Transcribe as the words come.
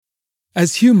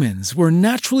As humans, we're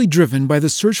naturally driven by the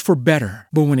search for better.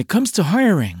 But when it comes to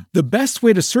hiring, the best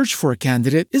way to search for a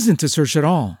candidate isn't to search at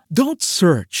all. Don't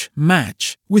search,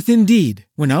 match with Indeed.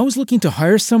 When I was looking to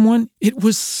hire someone, it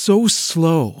was so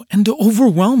slow and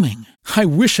overwhelming. I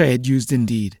wish I had used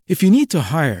Indeed. If you need to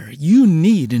hire, you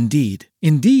need Indeed.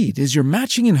 Indeed is your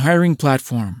matching and hiring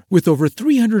platform with over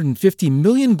 350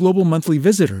 million global monthly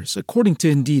visitors, according to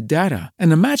Indeed data,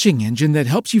 and a matching engine that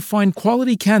helps you find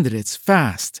quality candidates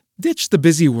fast. Ditch the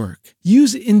busy work.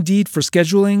 Use Indeed for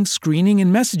scheduling, screening,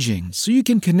 and messaging so you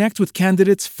can connect with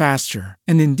candidates faster.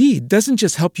 And Indeed doesn't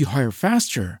just help you hire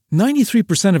faster.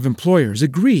 93% of employers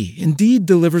agree Indeed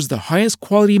delivers the highest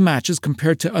quality matches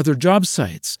compared to other job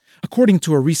sites, according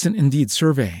to a recent Indeed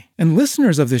survey. And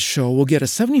listeners of this show will get a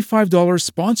 $75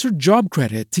 sponsored job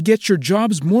credit to get your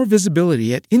jobs more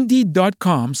visibility at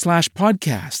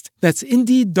Indeed.com/podcast. That's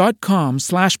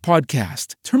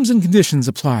Indeed.com/podcast. Terms and conditions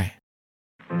apply.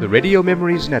 The Radio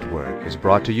Memories Network is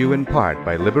brought to you in part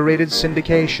by Liberated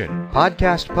Syndication,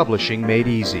 podcast publishing made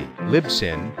easy,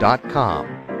 Libsyn.com.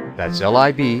 That's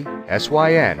Libsyn.com.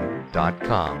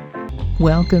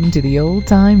 Welcome to the Old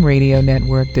Time Radio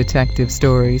Network Detective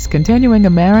Stories, continuing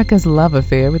America's love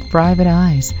affair with private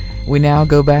eyes. We now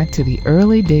go back to the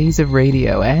early days of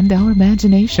radio and our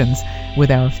imaginations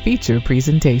with our feature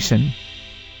presentation.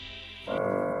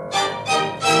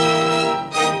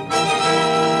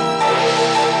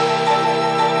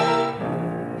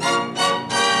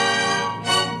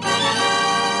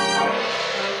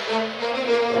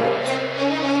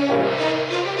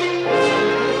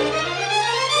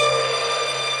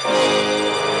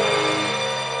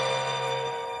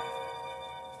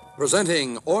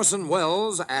 Presenting Orson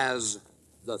Welles as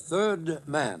The Third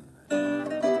Man.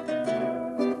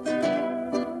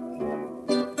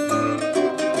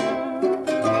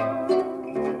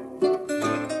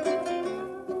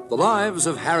 The Lives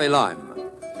of Harry Lime.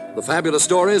 The fabulous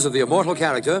stories of the immortal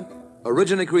character,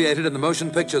 originally created in the motion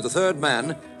picture The Third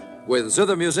Man, with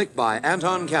zither music by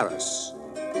Anton Karas.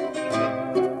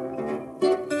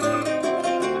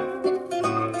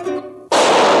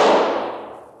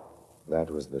 That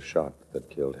was the shot that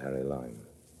killed Harry Lime.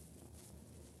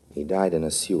 He died in a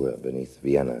sewer beneath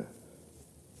Vienna,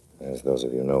 as those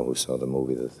of you know who saw the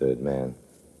movie The Third Man.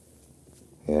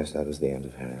 Yes, that was the end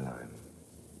of Harry Lime.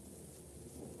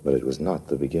 But it was not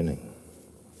the beginning.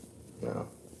 No.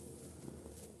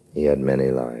 He had many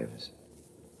lives.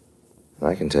 And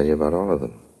I can tell you about all of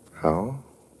them. How?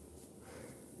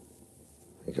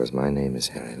 Because my name is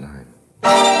Harry Lime.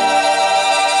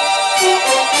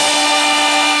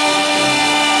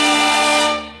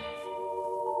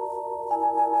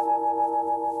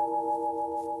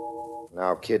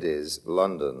 Now, Kiddies,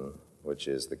 London, which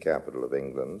is the capital of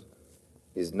England,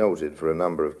 is noted for a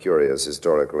number of curious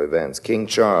historical events. King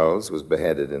Charles was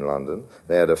beheaded in London.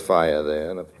 They had a fire there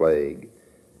and a plague.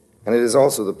 And it is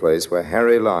also the place where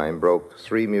Harry Lime broke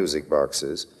 3 music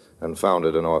boxes and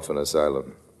founded an orphan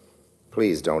asylum.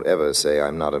 Please don't ever say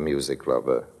I'm not a music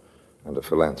lover and a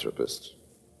philanthropist,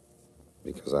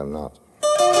 because I'm not.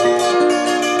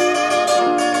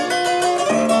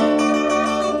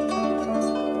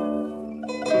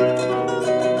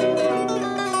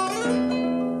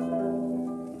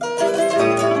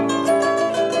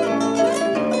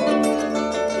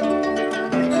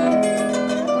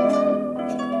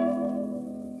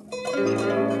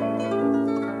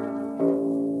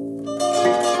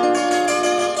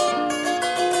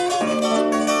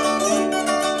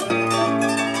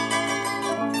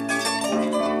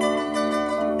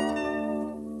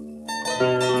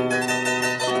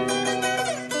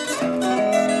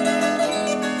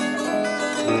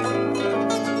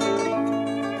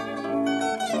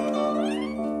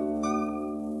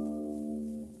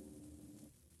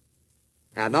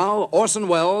 And now, Orson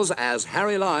Welles as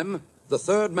Harry Lime, the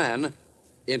third man,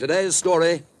 in today's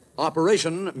story,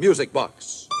 Operation Music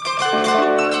Box.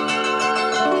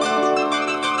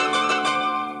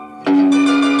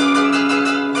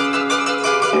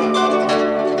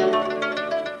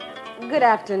 Good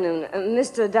afternoon,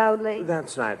 Mr. Dowdley.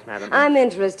 That's right, madam. I'm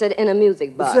interested in a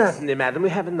music box. Certainly, madam.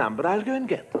 We have a number. I'll go and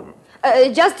get them.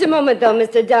 Just a moment, though,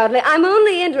 Mr. Dowdley. I'm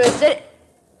only interested...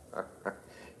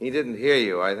 He didn't hear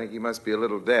you. I think he must be a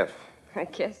little deaf. I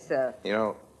guess so. You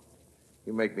know,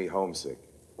 you make me homesick.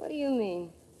 What do you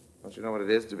mean? Don't you know what it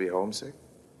is to be homesick?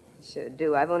 Sure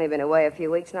do. I've only been away a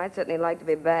few weeks, and I'd certainly like to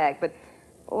be back. But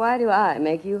why do I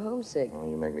make you homesick? Well,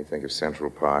 you make me think of Central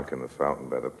Park and the fountain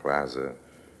by the plaza,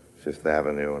 Fifth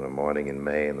Avenue in the morning in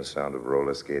May, and the sound of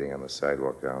roller skating on the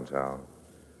sidewalk downtown,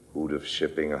 hoot of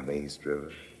shipping on the East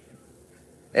River.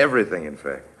 Everything, in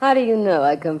fact. How do you know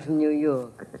I come from New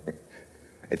York?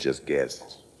 I just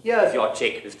guessed. Here's your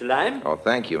check, Mr. Lime. Oh,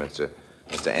 thank you, Mr.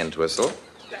 Entwistle.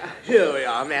 Here we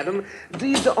are, madam.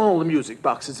 These are all the music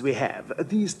boxes we have.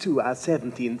 These two are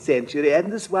 17th century,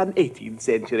 and this one 18th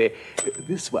century.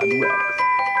 This one works.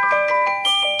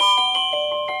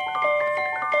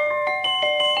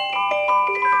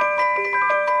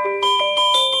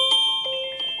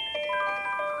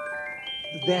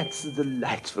 That's a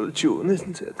delightful tune,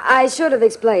 isn't it? I should have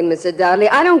explained, Mr. Dudley.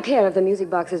 I don't care if the music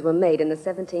boxes were made in the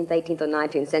 17th, 18th, or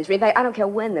 19th century. In fact, I don't care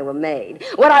when they were made.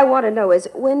 What I want to know is,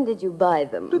 when did you buy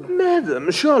them? But,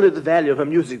 madam, surely the value of a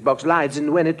music box lies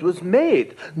in when it was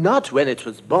made, not when it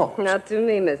was bought. Not to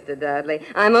me, Mr. Dudley.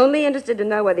 I'm only interested to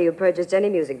know whether you purchased any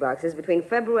music boxes between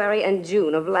February and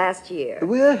June of last year.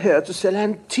 We're here to sell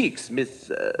antiques,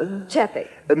 Miss... Chappick.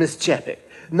 Miss Chappick,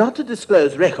 not to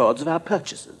disclose records of our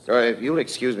purchases. If you'll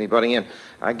excuse me butting in,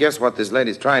 I guess what this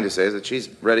lady's trying to say is that she's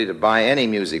ready to buy any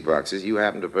music boxes you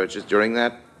happen to purchase during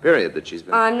that period that she's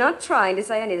been... I'm not trying to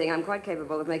say anything. I'm quite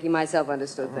capable of making myself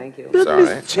understood, thank you. But, Sorry.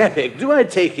 Miss Chappick, do I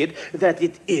take it that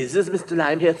it is as Mr.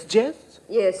 Lime here suggests?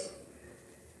 Yes.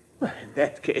 Well, in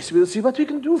that case, we'll see what we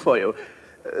can do for you.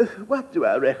 What do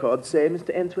our records say,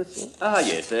 Mr. Entwistle?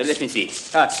 Yes, let me see.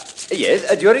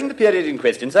 Yes, during the period in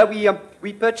question, sir,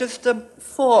 we purchased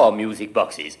 4 music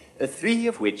boxes, 3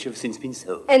 of which have since been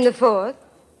sold. And the fourth?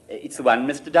 It's the one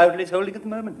Mr. Dowdley is holding at the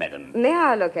moment, madam. May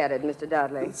I look at it, Mr.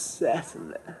 Dudley?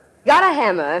 Certainly. Got a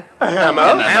hammer. A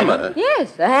hammer?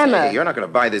 Yes, a hammer. Hey, you're not going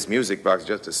to buy this music box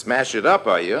just to smash it up,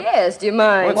 are you? Yes, do you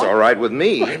mind? Well, it's all right with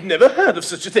me. I've never heard of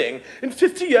such a thing. In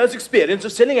 50 years' experience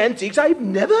of selling antiques, I've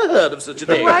never heard of such a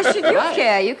thing. Why should you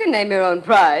care? You can name your own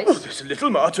price. Oh, there's a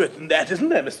little more to it than that, isn't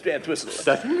there, Mr. Entwistle?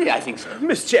 Certainly, I think so.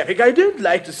 Miss Chappick, I don't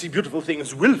like to see beautiful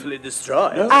things willfully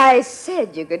destroyed. I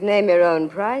said you could name your own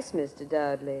price, Mr.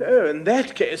 Dudley. Oh, in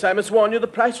that case, I must warn you the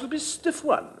price will be a stiff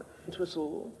one.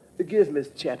 Entwistle, give Miss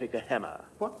Chappick a hammer.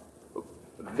 What?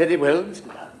 Very well, Mr.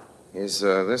 Lime. Is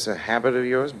this a habit of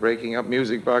yours, breaking up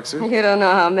music boxes? You don't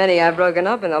know how many I've broken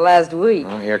up in the last week.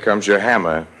 Well, here comes your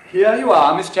hammer. Here you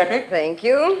are, Miss Chappick. Thank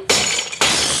you.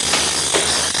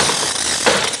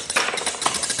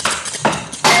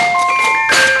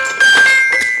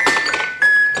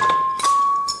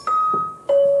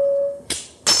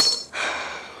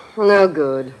 No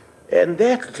good. And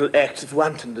that little act of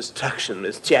wanton destruction,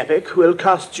 Miss Chappick, will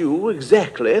cost you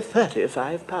exactly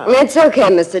 £35. It's okay,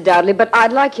 Mr. Dudley, but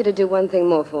I'd like you to do one thing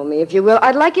more for me, if you will.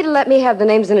 I'd like you to let me have the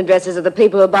names and addresses of the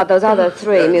people who bought those other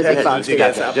 3 music boxes.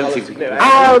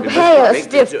 I'll pay a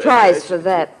stiff price for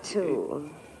that, too.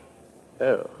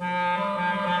 Oh.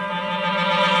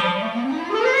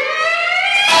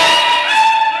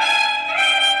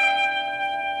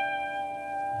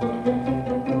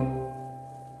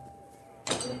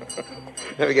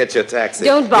 Let me get you a taxi.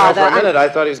 Don't bother. You know, for a minute, I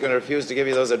thought he was going to refuse to give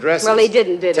you those addresses. Well, he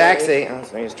didn't, did he? Taxi. Oh,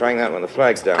 so he's trying that when the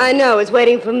flag's down. I know, it's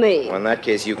waiting for me. Well, in that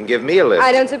case, you can give me a lift.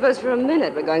 I don't suppose for a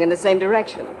minute we're going in the same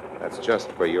direction. That's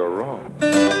just where you're wrong.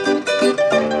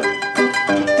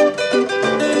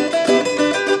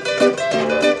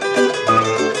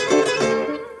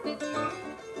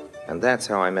 And that's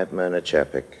how I met Myrna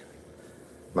Chappick.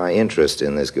 My interest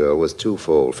in this girl was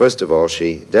twofold. First of all,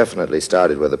 she definitely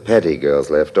started where the Petty girls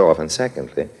left off. And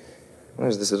secondly,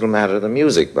 there's this little matter of the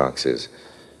music boxes.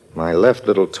 My left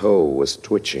little toe was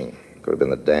twitching. Could have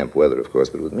been the damp weather, of course,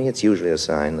 but with me it's usually a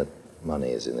sign that money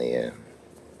is in the air.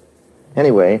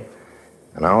 Anyway,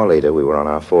 an hour later, we were on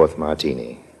our 4th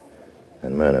martini,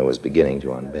 and Myrna was beginning to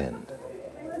unbend.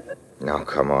 Now,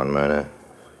 come on, Myrna.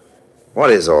 What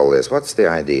is all this? What's the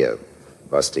idea?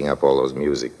 Busting up all those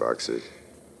music boxes.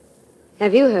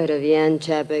 Have you heard of Jan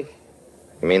Chappick?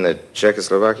 You mean the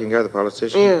Czechoslovakian guy, the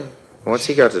politician? Yeah. What's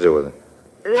he got to do with it?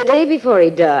 The day before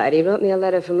he died, he wrote me a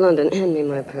letter from London. Hand me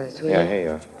my purse, will you? Yeah, here you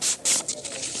are.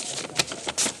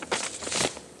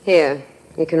 Here,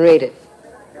 you can read it.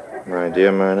 My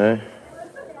dear Myrna,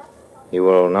 you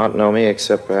will not know me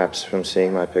except perhaps from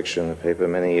seeing my picture in the paper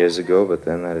many years ago, but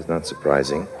then that is not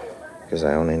surprising, because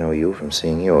I only know you from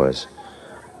seeing yours.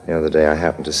 The other day I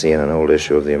happened to see in an old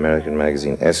issue of the American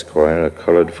magazine Esquire a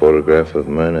colored photograph of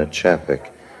Myrna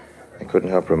Chappick. I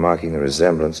couldn't help remarking the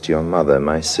resemblance to your mother,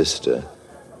 my sister,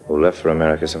 who left for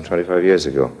America some 25 years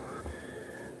ago.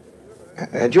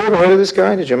 Had you ever heard of this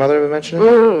guy? Did your mother ever mention him?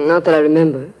 No, not that I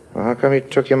remember. Well, how come you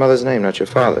took your mother's name, not your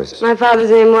father's? My father's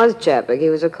name was Chappick. He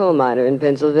was a coal miner in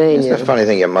Pennsylvania. It's a funny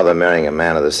thing, your mother marrying a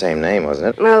man of the same name,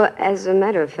 wasn't it? Well, as a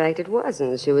matter of fact, it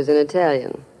wasn't. She was an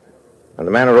Italian. And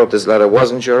the man who wrote this letter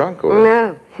wasn't your uncle?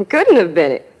 No, it couldn't have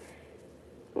been it.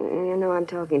 You know, I'm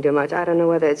talking too much. I don't know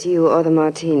whether it's you or the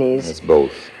martinis. It's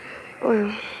both.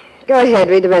 Well, go ahead,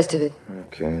 read the rest of it.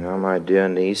 Okay, now, my dear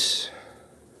niece,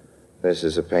 This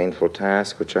is a painful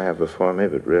task which I have before me,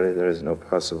 but really there is no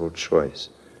possible choice.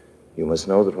 You must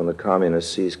know that when the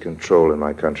communists seized control in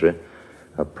my country,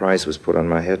 a price was put on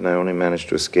my head, and I only managed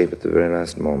to escape at the very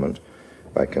last moment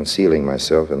by concealing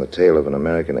myself in the tail of an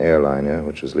American airliner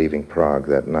which was leaving Prague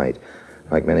that night.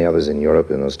 Like many others in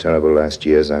Europe in those terrible last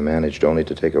years, I managed only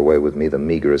to take away with me the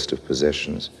meagerest of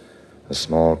possessions, a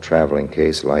small traveling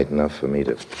case light enough for me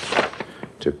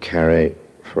to carry,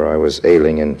 for I was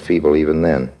ailing and feeble even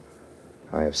then.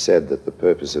 I have said that the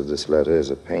purpose of this letter is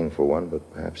a painful one,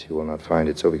 but perhaps you will not find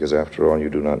it so, because after all you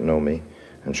do not know me,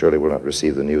 and surely will not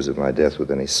receive the news of my death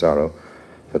with any sorrow.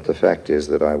 But the fact is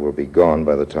that I will be gone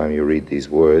by the time you read these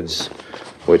words,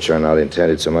 which are not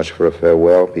intended so much for a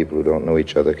farewell. People who don't know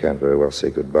each other can't very well say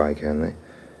goodbye, can they?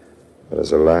 But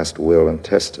as a last will and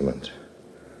testament.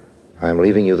 I am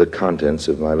leaving you the contents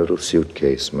of my little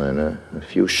suitcase, Myrna, a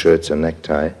few shirts, a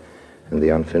necktie, and the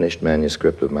unfinished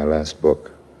manuscript of my last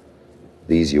book.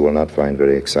 These you will not find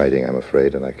very exciting, I'm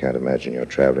afraid, and I can't imagine you're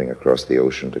traveling across the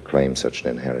ocean to claim such an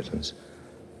inheritance.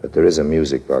 But there is a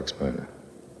music box, Myrna.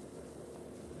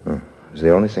 It's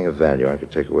the only thing of value I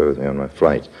could take away with me on my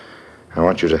flight. I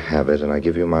want you to have it, and I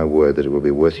give you my word that it will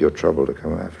be worth your trouble to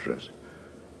come after it.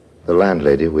 The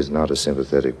landlady, who is not a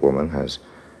sympathetic woman, has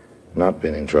not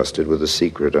been entrusted with the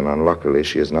secret, and unluckily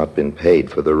she has not been paid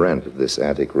for the rent of this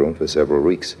attic room for several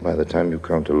weeks. By the time you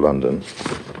come to London,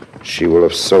 she will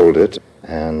have sold it,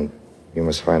 and you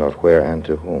must find out where and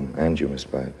to whom, and you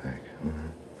must buy it back.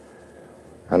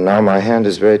 And now my hand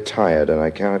is very tired, and I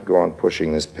cannot go on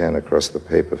pushing this pen across the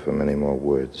paper for many more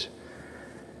words.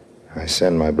 I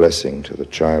send my blessing to the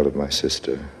child of my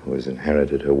sister, who has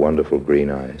inherited her wonderful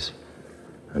green eyes,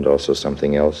 and also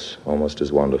something else almost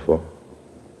as wonderful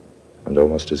and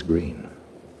almost as green.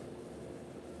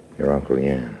 Your Uncle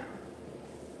Yan.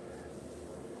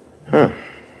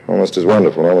 Almost as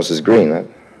wonderful, almost as green.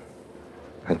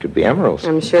 That could be emeralds.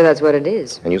 I'm sure that's what it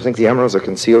is. And you think the emeralds are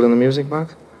concealed in the music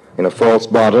box? In a false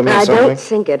bottom or something? I don't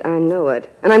think it. I know it.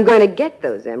 And I'm going to get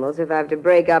those emeralds if I have to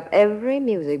break up every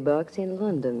music box in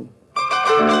London.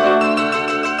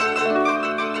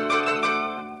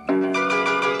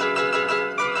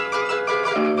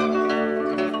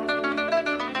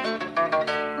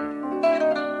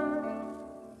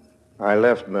 I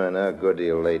left Myrna a good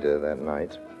deal later that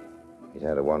night. We'd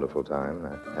had a wonderful time.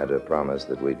 I had her promise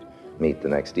that we'd meet the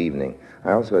next evening.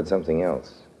 I also had something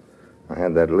else. I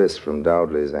had that list from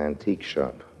Dowdley's antique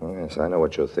shop. Oh, yes, I know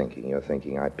what you're thinking. You're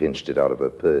thinking I pinched it out of her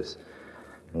purse.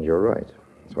 And you're right.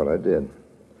 That's what I did.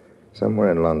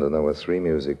 Somewhere in London there were 3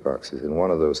 music boxes. In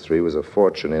one of those 3 was a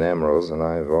fortune in emeralds, and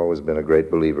I've always been a great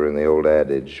believer in the old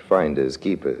adage, finders,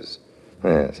 keepers.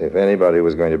 Yes, if anybody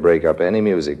was going to break up any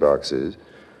music boxes,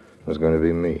 it was going to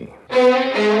be me.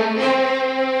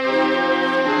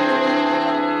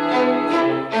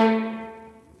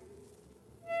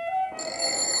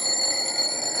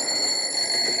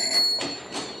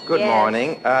 Good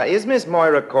morning. Is Miss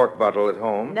Moira Corkbottle at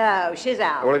home? No, she's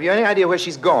out. Well, have you any idea where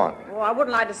she's gone? Well, I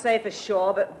wouldn't like to say for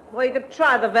sure, but, well, you could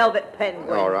try the Velvet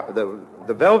Penguin. All right.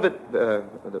 The Velvet,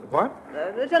 what?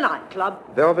 It's a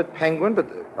nightclub. Velvet Penguin? But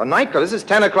a nightclub? This is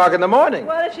 10 o'clock in the morning.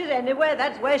 Well, if she's anywhere,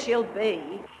 that's where she'll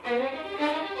be.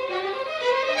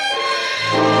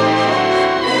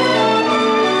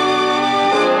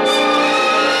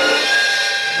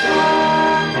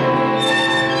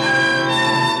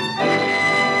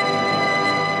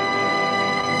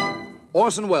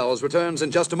 Orson Welles returns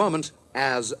in just a moment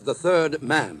as the third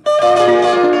man.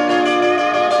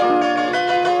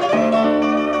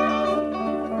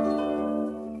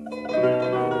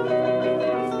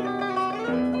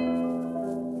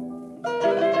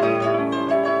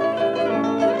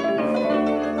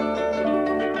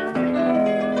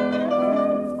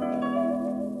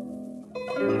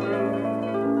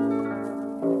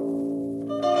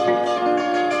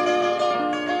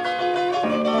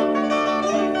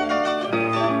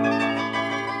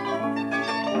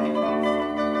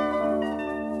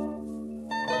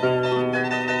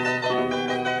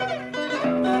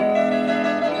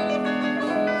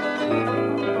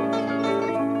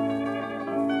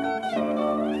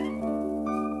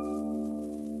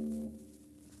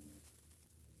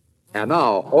 And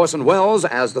now, Orson Welles,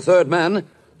 as the third man,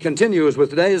 continues with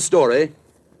today's story,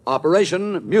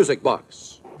 Operation Music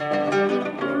Box.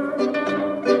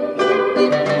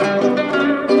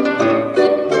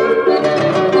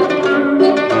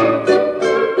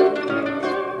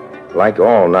 Like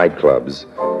all nightclubs,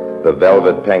 the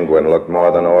Velvet Penguin looked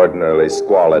more than ordinarily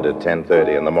squalid at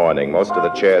 10:30 in the morning. Most of the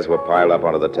chairs were piled up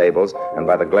onto the tables, and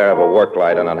by the glare of a work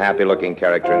light, an unhappy-looking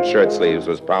character in shirt sleeves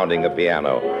was pounding the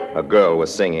piano. A girl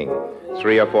was singing.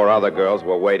 3 or 4 other girls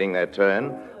were waiting their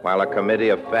turn, while a committee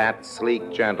of fat,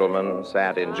 sleek gentlemen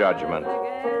sat in judgment.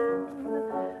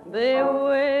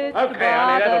 Okay,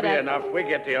 honey, that'll be enough. We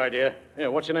get the idea. Yeah,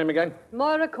 what's your name again?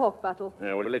 Moira Corkbattle.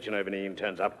 Yeah, we'll let you know if any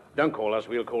turns up. Don't call us,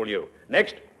 we'll call you.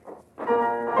 Next.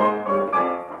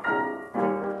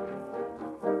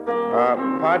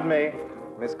 Pardon me,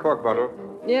 Miss Corkbottle.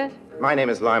 Yes? My name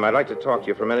is Lime. I'd like to talk to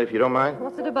you for a minute, if you don't mind.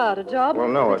 What's it about, a job? Well,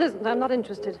 no, It isn't. I'm not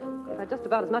interested. I've had just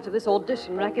about as much of this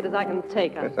audition racket as I can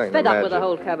take. I'm Yes, I can fed up with the imagine.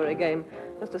 whole cabaret game.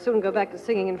 Just as soon go back to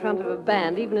singing in front of a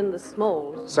band, even in the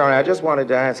Smalls. Sorry, I just wanted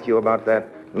to ask you about that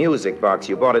music box.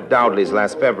 You bought at Dowdley's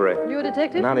last February. You a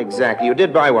detective? Not exactly. You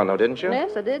did buy one, though, didn't you?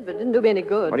 Yes, I did, but it didn't do me any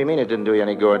good. What do you mean it didn't do you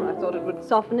any good? I thought it would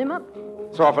soften him up.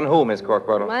 Soften who, Miss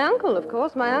Corkbottle? My uncle, of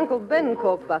course. My uncle Ben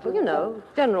Corkbattle. You know,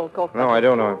 General Corkbattle. No, I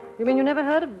don't know. You mean you never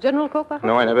heard of General Corkbattle?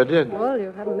 No, I never did. Well,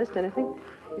 you haven't missed anything.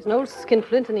 He's an old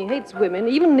skinflint and he hates women,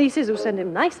 even nieces who send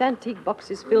him nice antique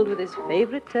boxes filled with his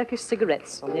favorite Turkish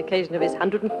cigarettes on the occasion of his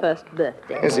 101st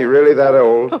birthday. Is he really that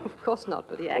old? Of course not,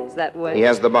 but he acts that way. He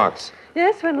has the box.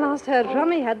 Yes, when last heard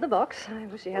from, he had the box. I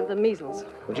wish he had the measles.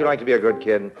 Would you like to be a good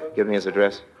kid and give me his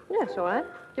address? Yes, all right.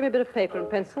 Give me a bit of paper and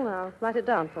pencil, and I'll write it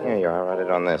down for you. Here you are. Write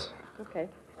it on this. Okay.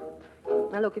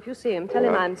 Now, look, if you see him, tell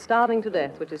him I'm starving to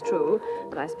death, which is true,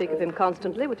 that I speak of him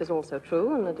constantly, which is also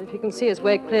true, and that if he can see his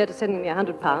way clear to sending me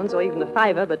 £100 or even a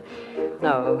fiver, but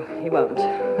no, he won't.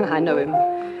 I know him.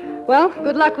 Well,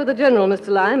 good luck with the General, Mr.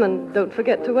 Lime, and don't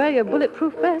forget to wear your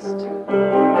bulletproof vest.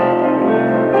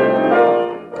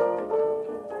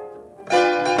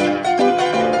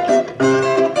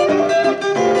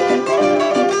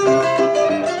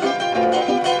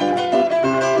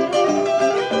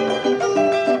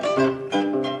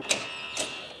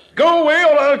 Go away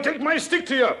or I'll take my stick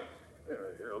to you.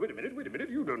 Wait a minute.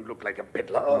 You don't look like a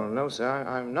peddler. Oh, no, sir,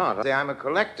 I'm not. I'm a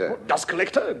collector. Dust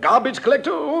collector? Garbage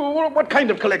collector? What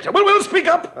kind of collector? Well, speak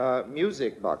up.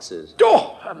 Music boxes.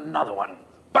 Oh, another one.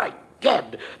 By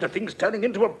gad, the thing's turning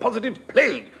into a positive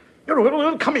plague.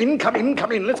 Well, come in.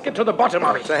 Let's get to the bottom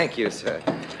of it. Thank you, sir.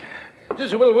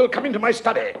 We'll come into my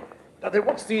study. Now, then,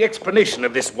 what's the explanation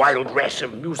of this wild rash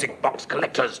of music box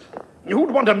collectors?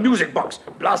 Who'd want a music box?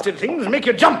 Blasted things make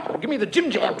you jump. Give me the jim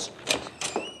jabs.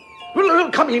 Well,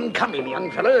 come in,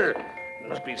 young fella. There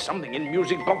must be something in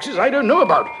music boxes I don't know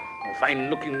about. A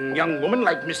fine-looking young woman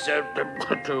like Miss...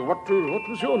 what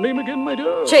was your name again, my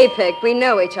dear? Chapek, we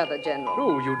know each other, General.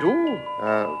 Oh, you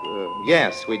do?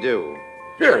 Yes, we do.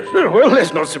 Yes, well,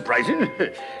 that's not surprising.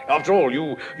 After all,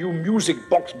 you music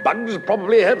box bugs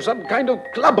probably have some kind of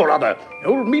club or other.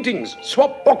 Old meetings,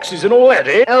 swap boxes and all that,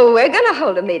 eh? Oh, we're going to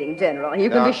hold a meeting, General. You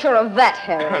can be sure of that,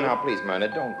 Harry. Now, please, Myrna,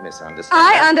 don't misunderstand.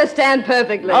 I understand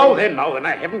perfectly. Now then,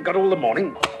 I haven't got all the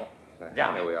morning.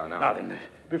 Here we are now. Now then,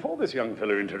 before this young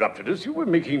fellow interrupted us, you were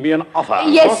making me an offer.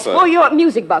 Yes, Offer? for your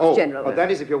music box, General. Oh,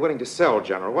 that is if you're willing to sell,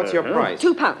 General. What's your price?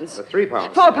 £2.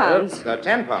 £3. £4.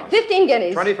 £10. 15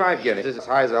 guineas. 25 guineas. This is as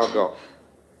high as I'll go.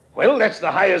 Well, that's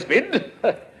the highest bid.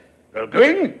 Well,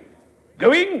 going?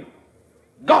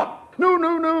 Gone.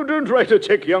 No, don't write a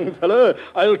check, young fella.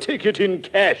 I'll take it in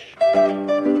cash.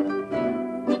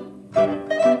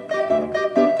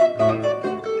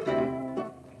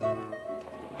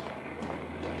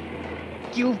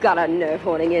 You've got a nerve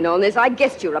horning in on this. I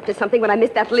guessed you were up to something when I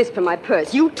missed that list from my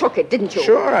purse. You took it, didn't you?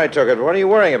 Sure, I took it. What are you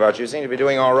worrying about? You seem to be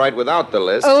doing all right without the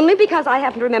list. Only because I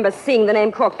happen to remember seeing the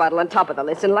name Corkbottle on top of the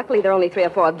list, and luckily there are only 3 or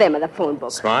 4 of them in the phone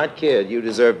book. Smart kid. You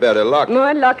deserve better luck.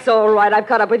 My luck's all right. I've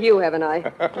caught up with you, haven't I?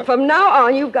 From now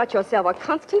on, you've got yourself a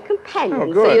constant companion,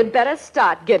 Oh, good. so you'd better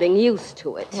start getting used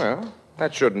to it. Well,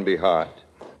 that shouldn't be hard.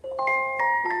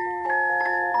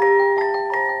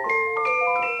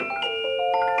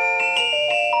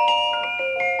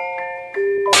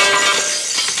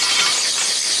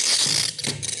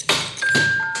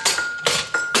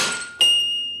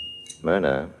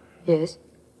 Myrna, Yes?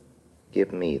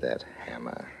 give me that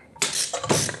hammer.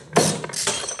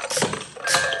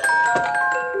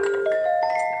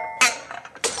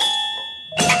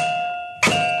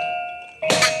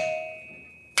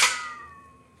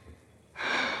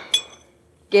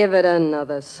 Give it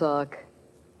another suck.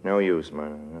 No use,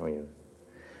 Myrna, no use.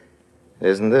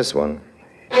 Isn't this one?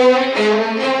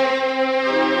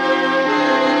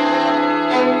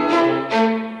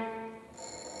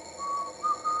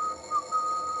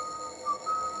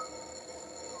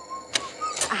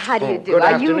 How do you do? Good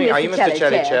Are afternoon. you Are you Mr.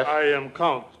 Chevy Chef? I am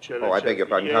Count Chelichev. Oh, I beg your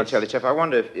pardon, yes. Count Chelichev. I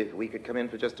wonder if we could come in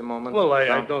for just a moment. Well, I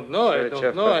Count don't know. I don't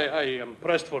Chelichev, know. I am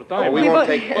pressed for time. Oh, we won't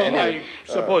take Well, any. I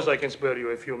suppose I can spare you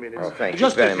a few minutes. Oh, thank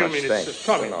just you very a few much. minutes. Thanks.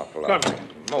 Come in. An awful Come lot. in.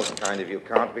 Most kind of you,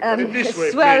 Count. Because This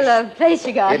way, Swell place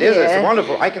you got it is. here. It's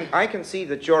wonderful. I can see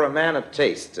that you're a man of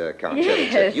taste, Count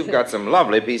Yes. Chelichev. You've got some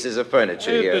lovely pieces of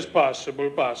furniture It here. is possible.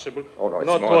 Oh, no, it's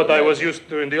Not more what than I that. was used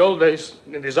to in the old days,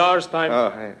 in the Tsar's time. Oh,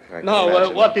 I can Now,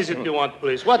 imagine what that. is it you want,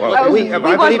 please? What? Well, what I we want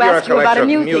believe to you're a ask you about collector a of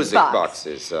music music box.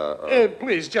 boxes.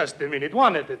 Please, just a minute.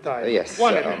 One at a time. Yes,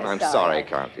 One at a time. I'm sorry,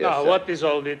 Count. Yes, Now, what is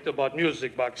all it about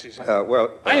music boxes?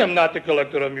 well, I am not a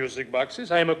collector of music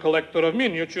boxes. I am a collector of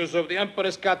miniatures of the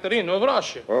Empress Catherine of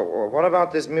Russia. well, what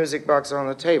about this music box on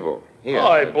the table? Here.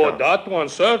 I bought that one,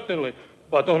 certainly,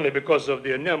 but only because of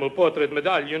the enamel portrait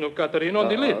medallion of Catherine on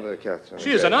the lid. the Catherine.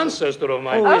 She is an ancestor of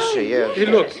mine. Oh, is she? Yes. Hey,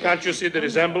 look, can't you see the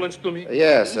resemblance to me?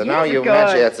 Yes, now Yes, you of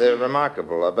course. mention it's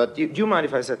remarkable. But do you mind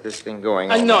if I set this thing going?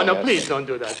 No, Yes. please don't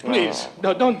do that. Please.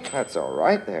 No, don't. That's all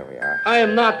right. There we are. I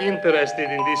am not interested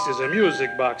in this as a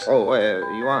music box. Oh,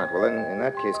 you aren't? Well, in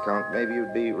that case, Count, maybe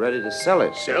you'd be ready to sell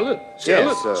it. Sell it? Yes,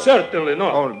 Sell it? Certainly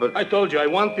not. Oh, but I told you I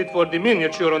want it for the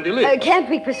miniature on the lid. Can't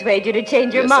we persuade you to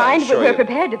change your Yes, I'm mind? sure We're you-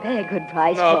 prepared to pay a good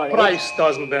price No, for it. price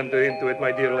doesn't enter into it,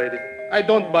 my dear lady. I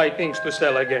don't buy things to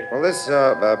sell again. Well, this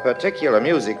particular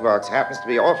music box happens to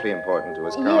be awfully important to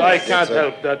us, Count. I It's can't a-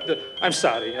 help that. I'm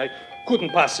sorry. I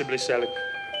couldn't possibly sell it.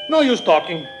 No use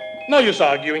talking. No use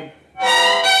arguing.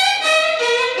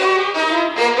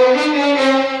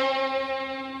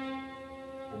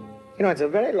 You know, it's a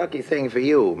very lucky thing for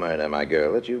you, Myrna, my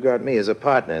girl, that you've got me as a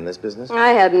partner in this business. I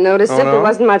hadn't noticed Oh, it. no? There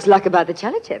wasn't much luck about the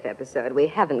Chelichev episode. We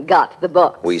haven't got the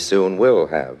book. We soon will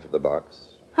have the box.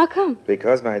 How come?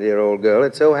 Because, my dear old girl,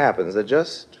 it so happens that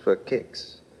just for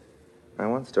kicks, I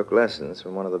once took lessons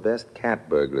from one of the best cat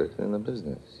burglars in the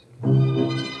business.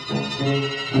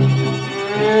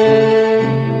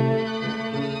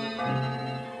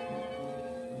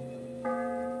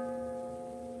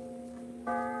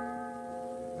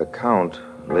 The Count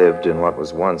lived in what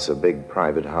was once a big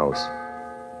private house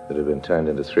that had been turned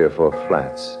into 3 or 4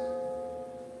 flats.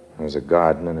 There was a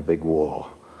garden and a big wall.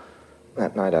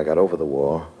 That night I got over the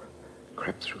wall,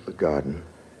 crept through the garden,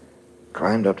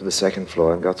 climbed up to the 2nd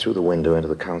floor, and got through the window into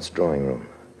the Count's drawing room.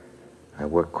 I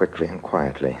worked quickly and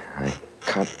quietly. I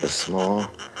cut a small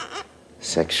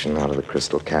section out of the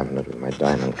crystal cabinet with my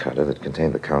diamond cutter that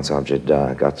contained the Count's objet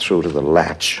d'art, got through to the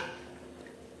latch,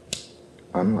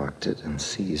 unlocked it, and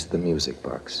seized the music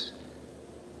box.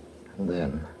 And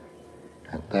then,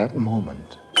 at that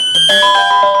moment...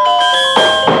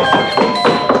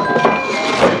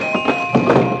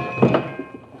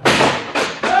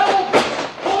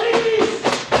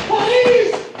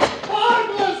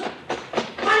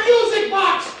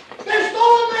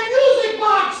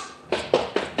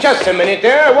 Just a minute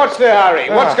there. What's the hurry?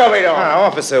 What's going on?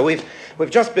 Officer, we've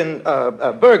just been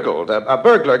burgled. A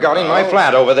burglar got in my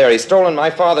flat over there. He's stolen my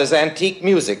father's antique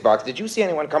music box. Did you see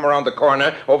anyone come around the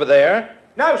corner over there?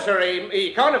 No, sir.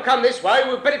 He can't have come this way.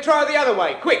 We'd better try the other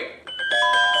way. Quick.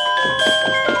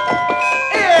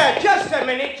 Here, just a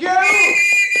minute, you.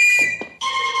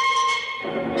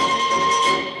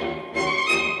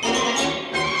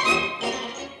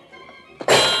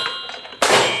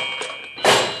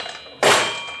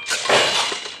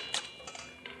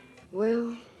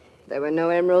 Well, there were no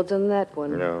emeralds on that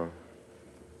one. No.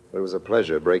 It was a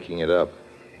pleasure breaking it up.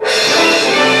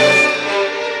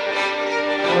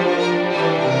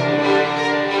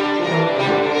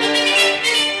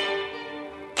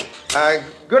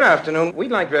 Good afternoon.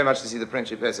 We'd like very much to see the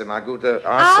Principessa Marguta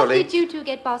How Arsoli. did you two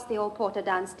get past the old porter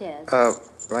downstairs?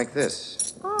 Like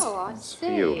this. Oh, I see.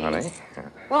 For you, honey.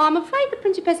 Well, I'm afraid the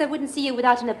Principessa wouldn't see you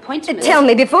without an appointment. Tell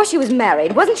me, before she was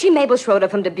married, wasn't she Mabel Schroeder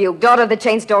from Dubuque, daughter of the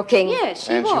chain store king? Yes,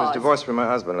 she And was. she was divorced from her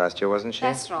husband last year, wasn't she?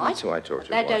 That's right. That's who I told you.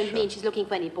 That it was. don't mean she's looking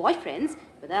for any boyfriends.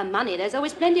 With her money, there's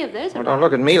always plenty of those Well, around. don't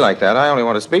look at me like that. I only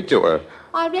want to speak to her.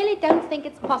 I really don't think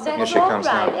it's possible. Here she comes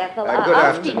now. Ethel. Good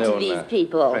I'll speak afternoon, to these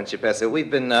people. Principessa. We've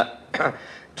been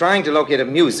trying to locate a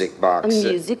music box. A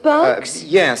music box?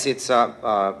 Yes, it's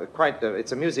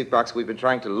it's a music box we've been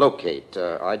trying to locate.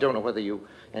 I don't know whether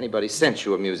anybody sent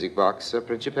you a music box,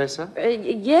 Principessa?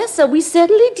 Yes, we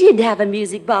certainly did have a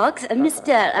music box. Mr.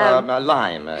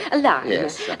 Lime. Lime.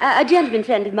 Yes. A gentleman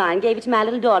friend of mine gave it to my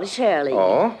little daughter, Shirley.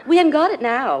 Oh? We haven't got it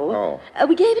now. Oh.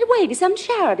 We gave it away to some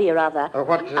charity or other.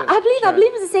 What? I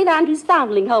believe it was the St. Andrew's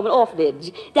Foundling Home and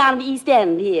Orphanage down in the East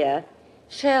End here.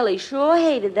 Shirley sure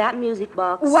hated that music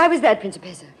box. Why was that,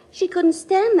 Principessa? She couldn't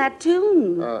stand that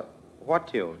tune. What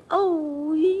tune?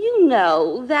 Oh, you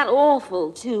know, that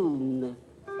awful tune.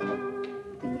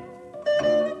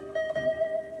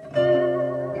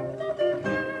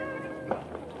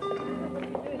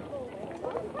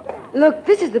 Look,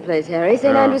 this is the place, Harry.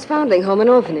 St. Andrew's Foundling Home and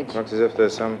Orphanage. Looks as if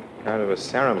there's some kind of a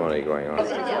ceremony going on.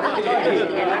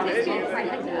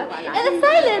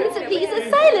 Silence, please,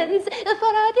 silence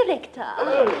for our director.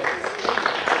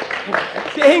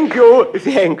 Thank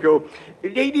you.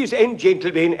 Ladies and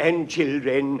gentlemen and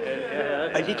children,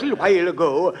 a little while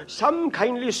ago, some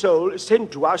kindly soul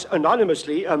sent to us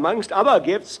anonymously, amongst other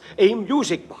gifts, a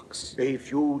music box. A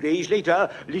few days later,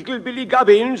 little Billy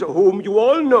Gubbins, whom you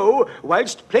all know,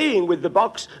 whilst playing with the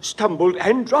box, stumbled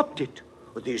and dropped it.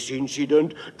 This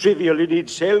incident, trivial in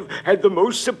itself, had the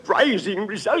most surprising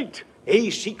result. A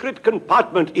secret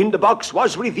compartment in the box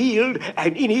was revealed,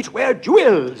 and in it were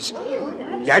jewels.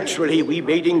 Naturally, we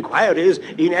made inquiries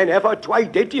in an effort to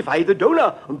identify the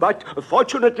donor, but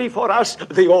fortunately for us,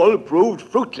 they all proved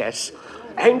fruitless.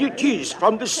 And it is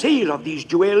from the sale of these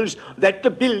jewels that the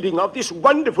building of this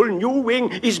wonderful new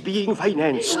wing is being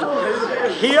financed.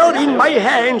 Here in my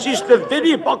hands is the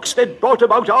very box that brought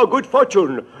about our good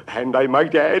fortune. And I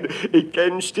might add, it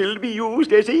can still be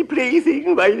used as a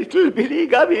plaything by little Billy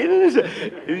Gubbins.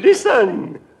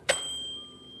 Listen.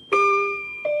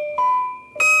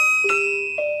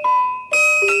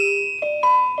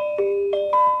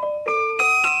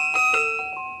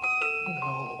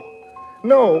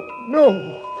 No.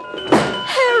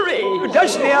 Harry!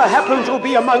 Does there happen to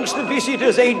be amongst the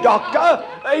visitors a doctor?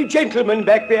 A gentleman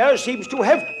back there seems to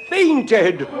have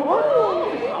fainted.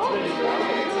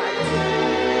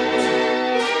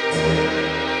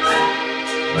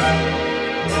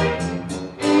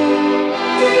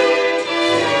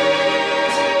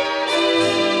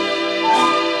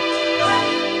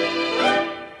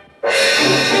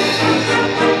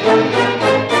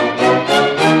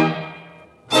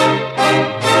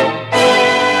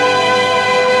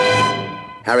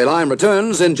 Harry Lime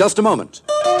returns in just a moment.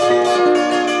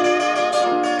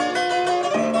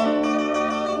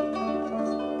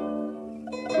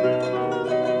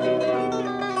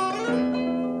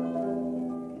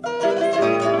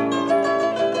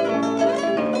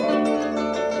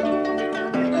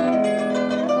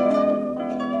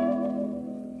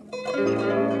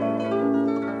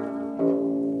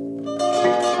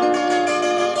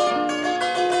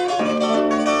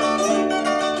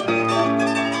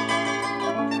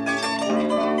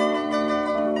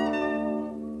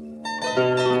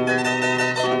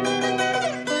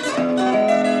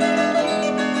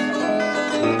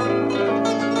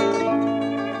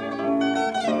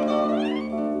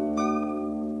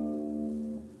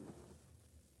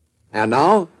 And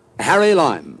now, Harry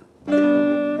Lime.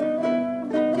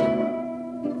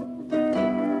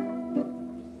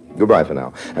 Goodbye for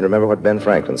now. And remember what Ben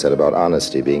Franklin said about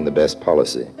honesty being the best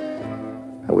policy.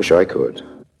 I wish I could.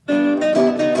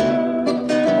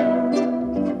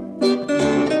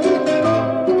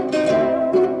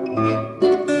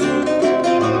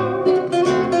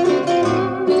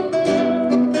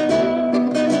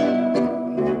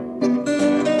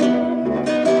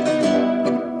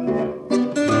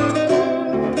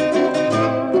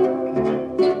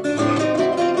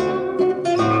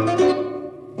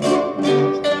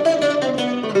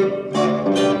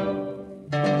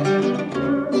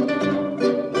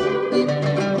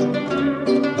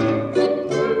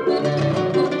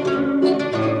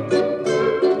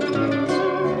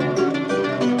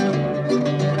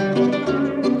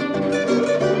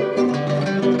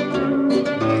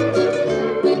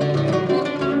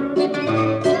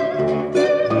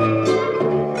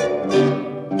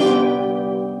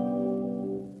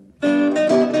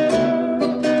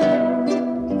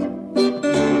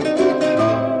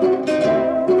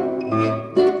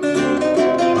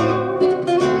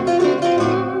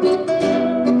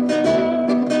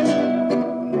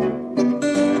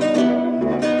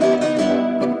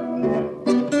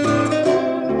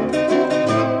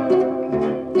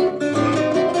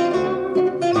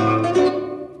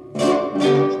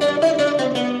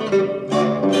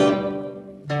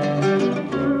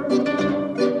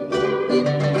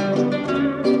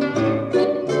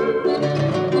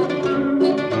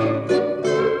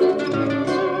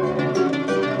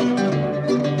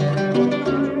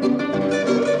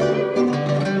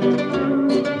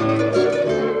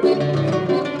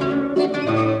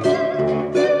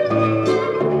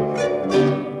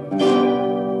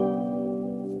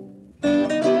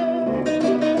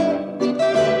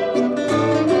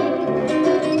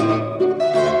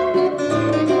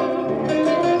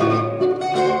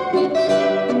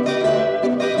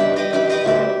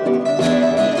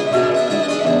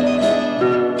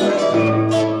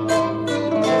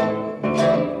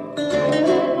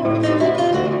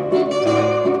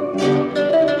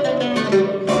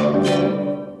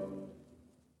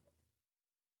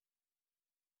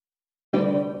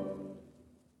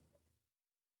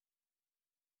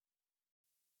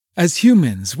 As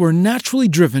humans, we're naturally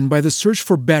driven by the search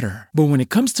for better. But when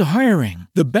it comes to hiring,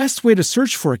 the best way to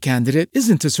search for a candidate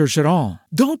isn't to search at all.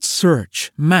 Don't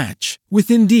search, match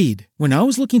with Indeed. When I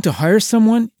was looking to hire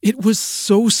someone, it was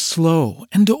so slow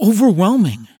and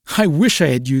overwhelming. I wish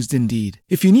I had used Indeed.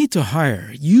 If you need to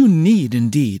hire, you need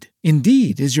Indeed.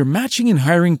 Indeed is your matching and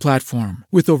hiring platform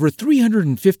with over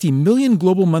 350 million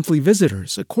global monthly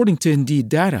visitors, according to Indeed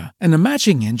data, and a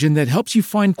matching engine that helps you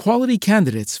find quality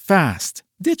candidates fast.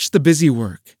 Ditch the busy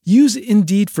work. Use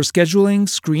Indeed for scheduling,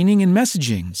 screening, and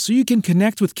messaging so you can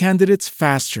connect with candidates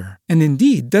faster. And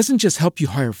Indeed doesn't just help you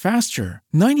hire faster.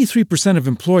 93% of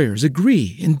employers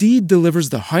agree Indeed delivers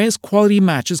the highest quality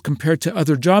matches compared to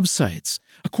other job sites,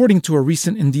 according to a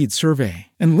recent Indeed survey.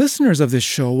 And listeners of this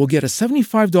show will get a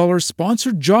 $75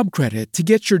 sponsored job credit to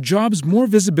get your jobs more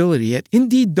visibility at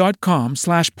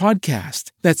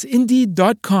Indeed.com/podcast. That's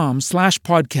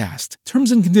Indeed.com/podcast.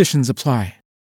 Terms and conditions apply.